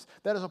witness.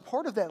 That is a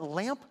part of that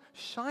lamp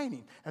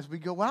shining as we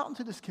go out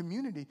into this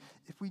community.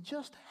 If we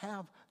just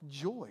have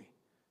joy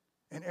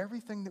in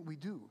everything that we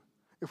do,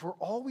 if we're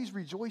always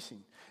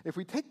rejoicing, if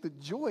we take the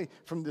joy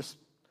from this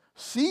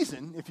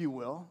season, if you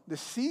will,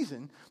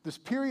 this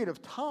period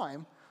of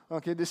time,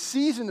 okay, this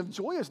season of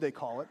joy as they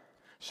call it,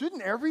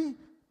 shouldn't every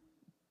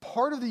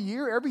part of the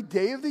year, every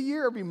day of the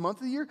year, every month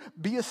of the year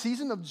be a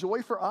season of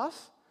joy for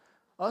us?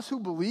 Us who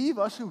believe,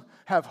 us who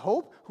have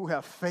hope, who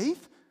have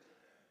faith,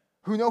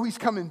 who know He's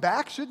coming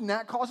back. Shouldn't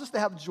that cause us to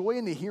have joy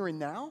in the here and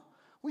now?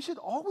 We should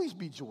always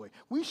be joy.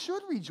 We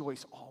should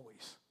rejoice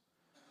always.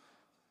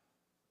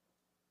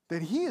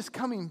 That He is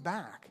coming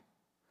back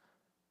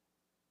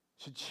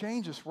should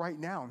change us right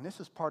now, and this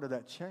is part of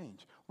that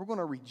change. We're going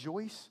to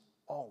rejoice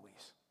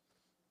always.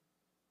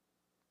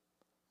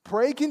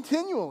 Pray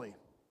continually.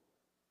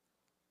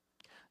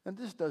 And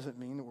this doesn't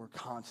mean that we're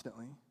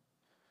constantly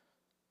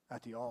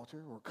at the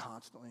altar, we're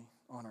constantly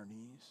on our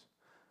knees.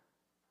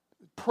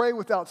 Pray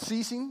without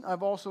ceasing,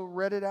 I've also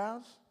read it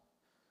as.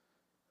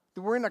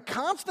 That we're in a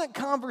constant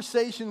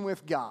conversation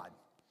with God.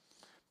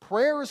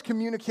 Prayer is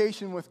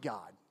communication with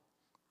God.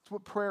 That's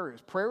what prayer is.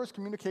 Prayer is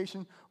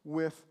communication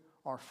with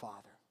our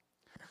Father.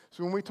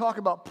 So when we talk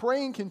about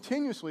praying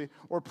continuously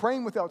or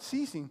praying without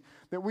ceasing,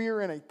 that we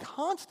are in a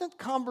constant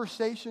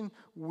conversation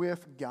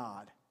with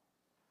God.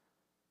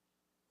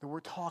 That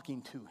we're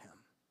talking to Him.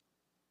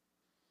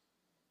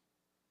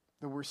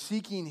 That we're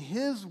seeking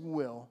His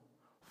will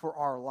for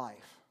our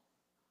life.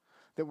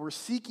 That we're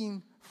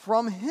seeking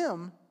from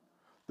Him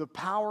the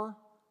power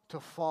to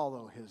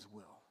follow His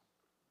will.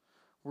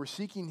 We're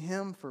seeking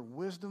Him for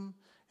wisdom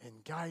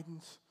and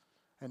guidance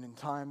and in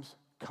times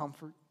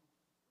comfort.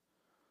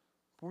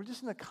 We're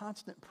just in a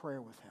constant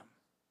prayer with Him.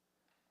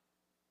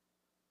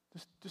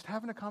 Just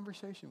having a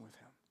conversation with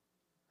Him.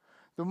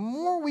 The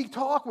more we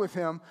talk with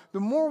Him,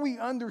 the more we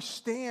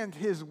understand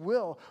His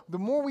will, the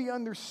more we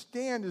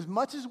understand as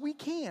much as we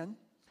can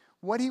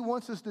what He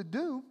wants us to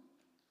do,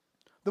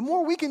 the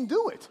more we can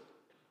do it.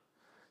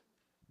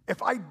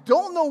 If I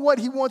don't know what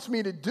He wants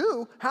me to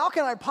do, how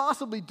can I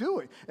possibly do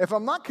it? If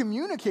I'm not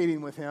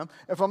communicating with Him,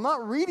 if I'm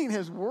not reading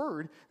His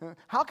Word,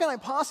 how can I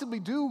possibly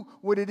do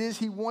what it is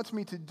He wants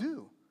me to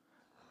do?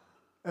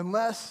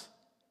 Unless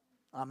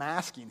I'm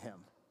asking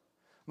Him.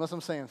 Unless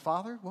I'm saying,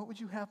 Father, what would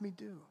you have me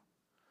do?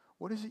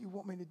 What is it you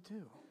want me to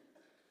do?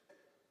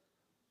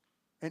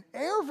 In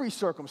every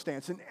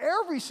circumstance, in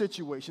every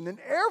situation, in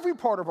every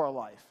part of our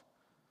life,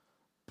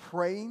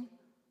 praying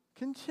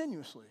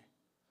continuously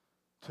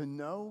to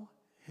know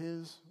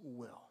His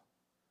will.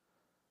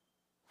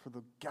 For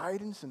the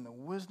guidance and the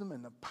wisdom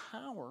and the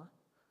power,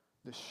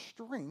 the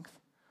strength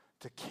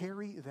to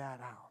carry that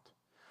out.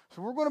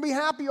 So we're going to be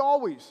happy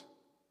always.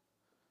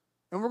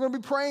 And we're going to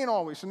be praying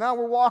always. So now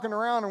we're walking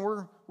around and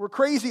we're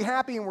crazy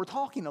happy and we're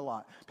talking a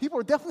lot. People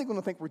are definitely going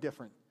to think we're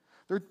different.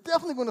 They're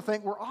definitely going to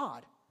think we're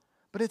odd.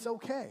 But it's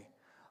okay.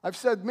 I've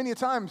said many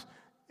times,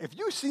 if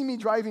you see me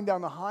driving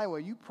down the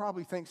highway, you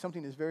probably think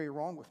something is very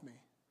wrong with me.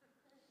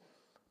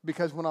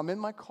 Because when I'm in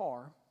my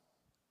car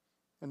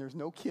and there's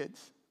no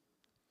kids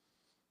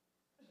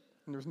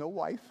and there's no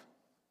wife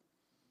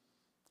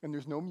and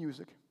there's no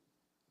music and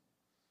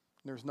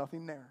there's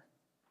nothing there,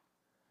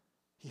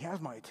 He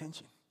has my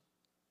attention.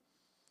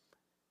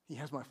 He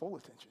has my full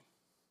attention.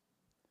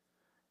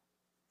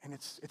 And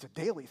it's a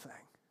daily thing.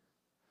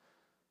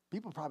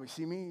 People probably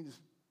see me, just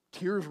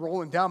tears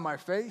rolling down my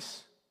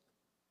face.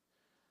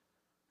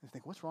 And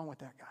think, what's wrong with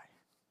that guy?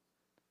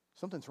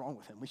 Something's wrong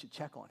with him. We should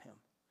check on him.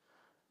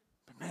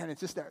 But man,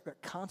 it's just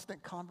that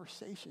constant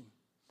conversation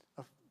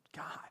of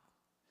God.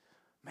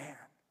 Man,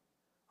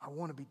 I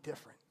want to be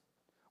different.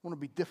 I want to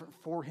be different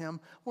for Him.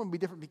 I want to be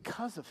different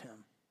because of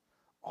Him.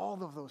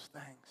 All of those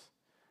things.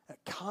 That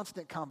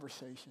constant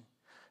conversation.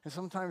 And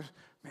sometimes,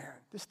 man,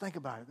 just think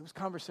about it. Those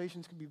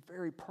conversations can be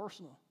very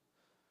personal.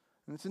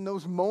 And it's in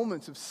those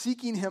moments of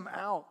seeking Him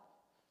out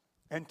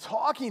and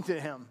talking to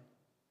Him.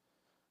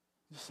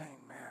 Just saying,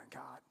 man,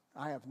 God,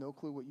 I have no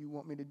clue what you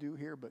want me to do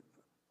here, but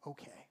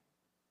okay,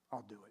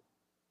 I'll do it.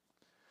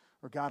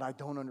 Or God, I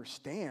don't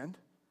understand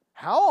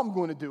how I'm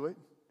going to do it,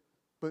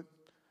 but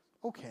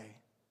okay,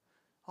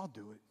 I'll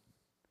do it.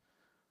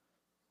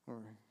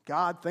 Or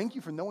God, thank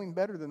you for knowing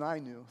better than I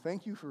knew.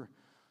 Thank you for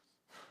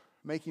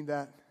making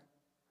that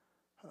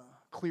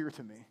clear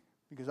to me,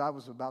 because I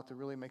was about to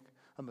really make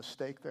a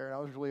mistake there, and I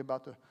was really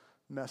about to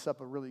mess up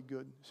a really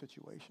good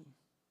situation.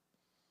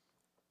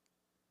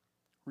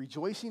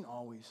 Rejoicing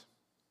always,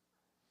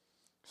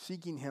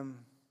 seeking Him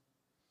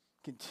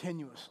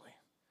continuously,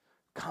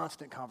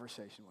 constant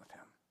conversation with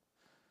Him.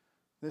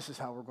 This is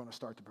how we're going to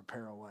start to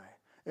prepare a way.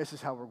 This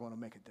is how we're going to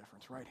make a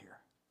difference right here.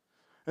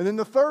 And then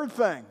the third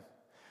thing,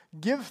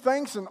 give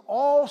thanks in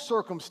all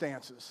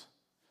circumstances.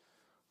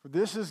 For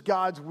this is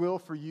God's will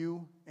for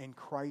you in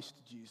Christ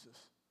Jesus.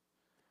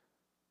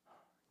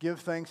 Give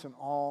thanks in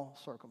all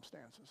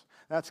circumstances.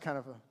 That's kind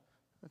of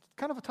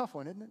a tough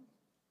one, isn't it?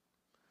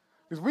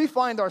 Because we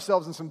find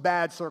ourselves in some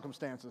bad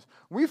circumstances.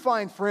 We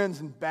find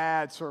friends in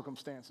bad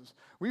circumstances.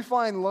 We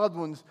find loved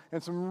ones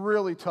in some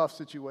really tough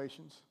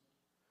situations.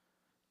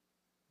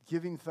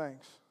 Giving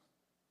thanks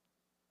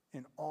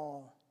in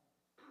all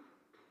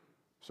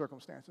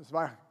circumstances.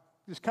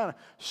 just kind of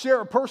share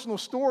a personal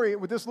story,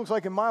 what this looks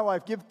like in my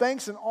life. Give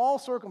thanks in all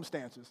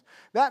circumstances.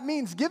 That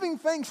means giving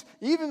thanks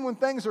even when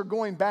things are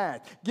going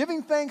bad.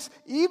 Giving thanks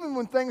even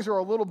when things are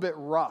a little bit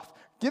rough.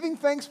 Giving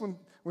thanks when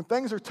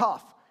things are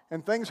tough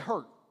and things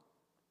hurt.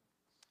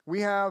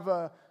 We have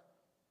a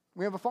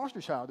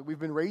foster child that we've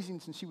been raising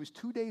since she was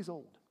 2 days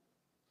old.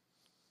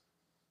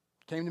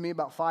 Came to me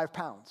about 5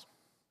 pounds.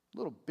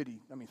 Little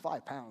bitty,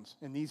 5 pounds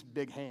in these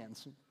big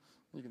hands.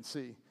 You can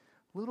see.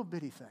 Little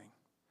bitty thing.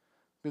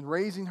 Been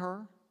raising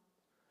her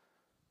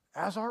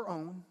as our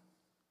own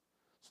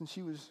since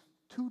she was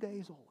 2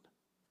 days old.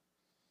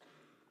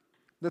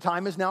 The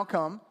time has now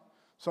come,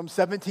 some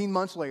 17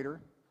 months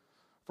later,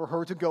 for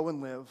her to go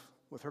and live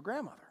with her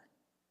grandmother.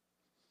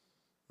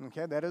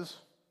 Okay, that is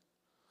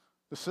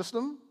the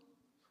system.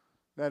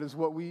 That is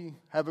what we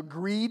have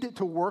agreed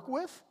to work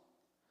with.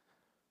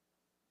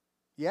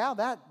 Yeah,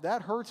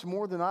 that hurts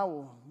more than I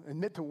will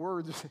admit to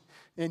words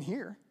in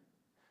here.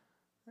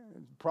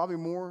 Probably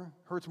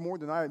hurts more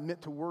than I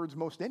admit to words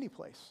most any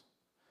place.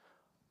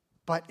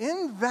 But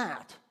in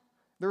that,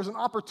 there's an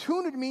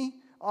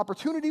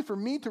opportunity for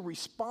me to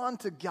respond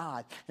to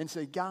God and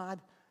say,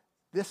 God,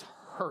 this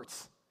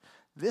hurts.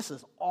 This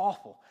is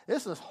awful.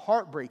 This is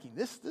heartbreaking.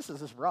 This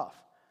is rough.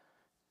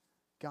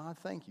 God,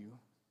 thank you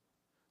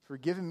for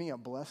giving me a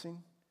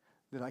blessing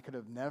that I could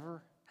have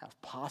never have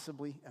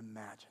possibly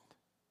imagined.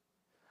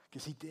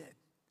 Because he did.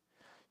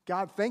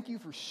 God, thank you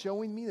for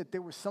showing me that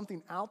there was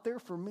something out there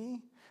for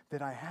me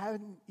that I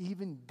hadn't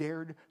even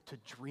dared to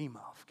dream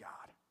of, God.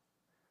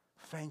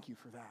 Thank you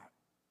for that.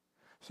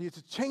 See,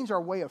 it's to change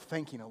our way of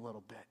thinking a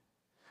little bit.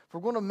 If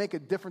we're going to make a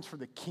difference for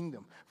the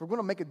kingdom, if we're going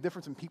to make a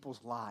difference in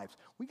people's lives,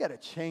 we got to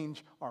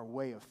change our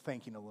way of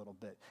thinking a little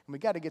bit. And we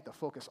got to get the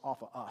focus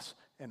off of us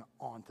and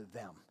onto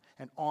them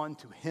and on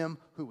to him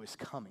who is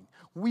coming.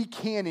 We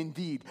can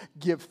indeed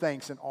give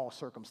thanks in all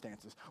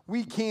circumstances.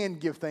 We can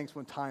give thanks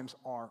when times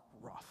are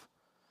rough.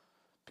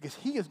 Because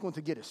he is going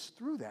to get us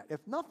through that, if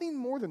nothing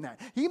more than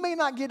that. He may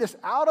not get us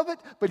out of it,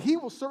 but he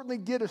will certainly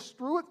get us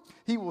through it.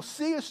 He will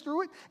see us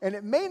through it, and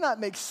it may not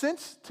make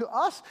sense to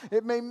us.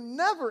 It may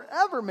never,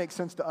 ever make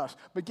sense to us.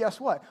 But guess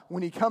what?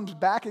 When he comes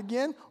back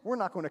again, we're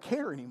not going to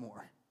care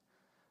anymore.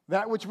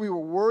 That which we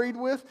were worried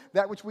with,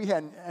 that which we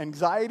had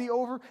anxiety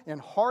over and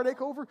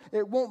heartache over,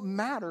 it won't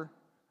matter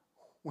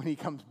when he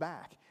comes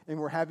back. And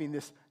we're having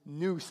this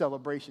new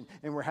celebration,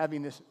 and we're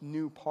having this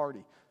new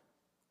party.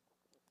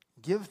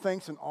 Give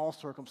thanks in all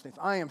circumstances.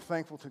 I am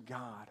thankful to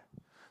God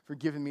for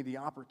giving me the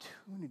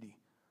opportunity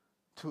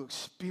to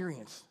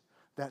experience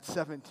that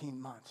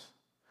 17 months.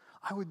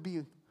 I would be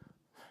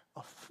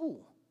a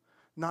fool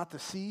not to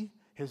see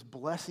his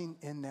blessing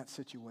in that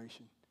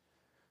situation.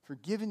 For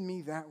giving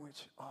me that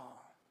which,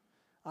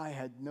 I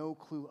had no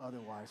clue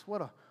otherwise.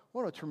 What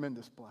a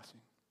tremendous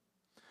blessing.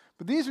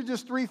 But these are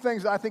just 3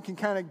 things that I think can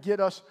kind of get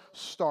us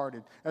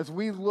started as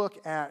we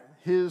look at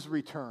his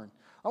return.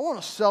 I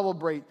want to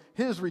celebrate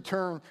his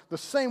return the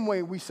same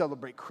way we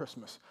celebrate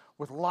Christmas,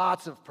 with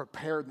lots of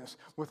preparedness,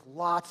 with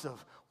lots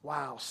of,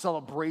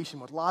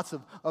 celebration, with lots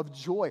of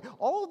joy.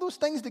 All of those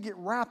things that get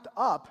wrapped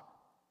up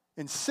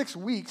in 6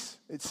 weeks,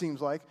 it seems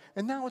like,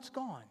 and now it's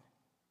gone.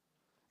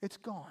 It's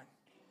gone.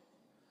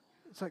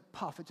 It's like,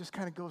 puff, it just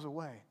kind of goes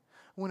away.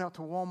 I went out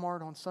to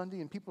Walmart on Sunday,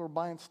 and people are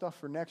buying stuff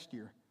for next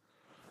year.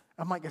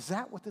 I'm like, is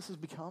that what this has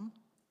become?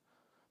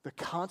 The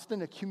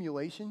constant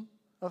accumulation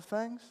of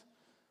things?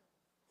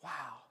 Wow.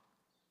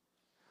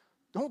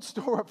 Don't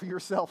store up for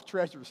yourself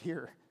treasures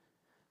here.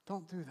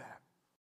 Don't do that.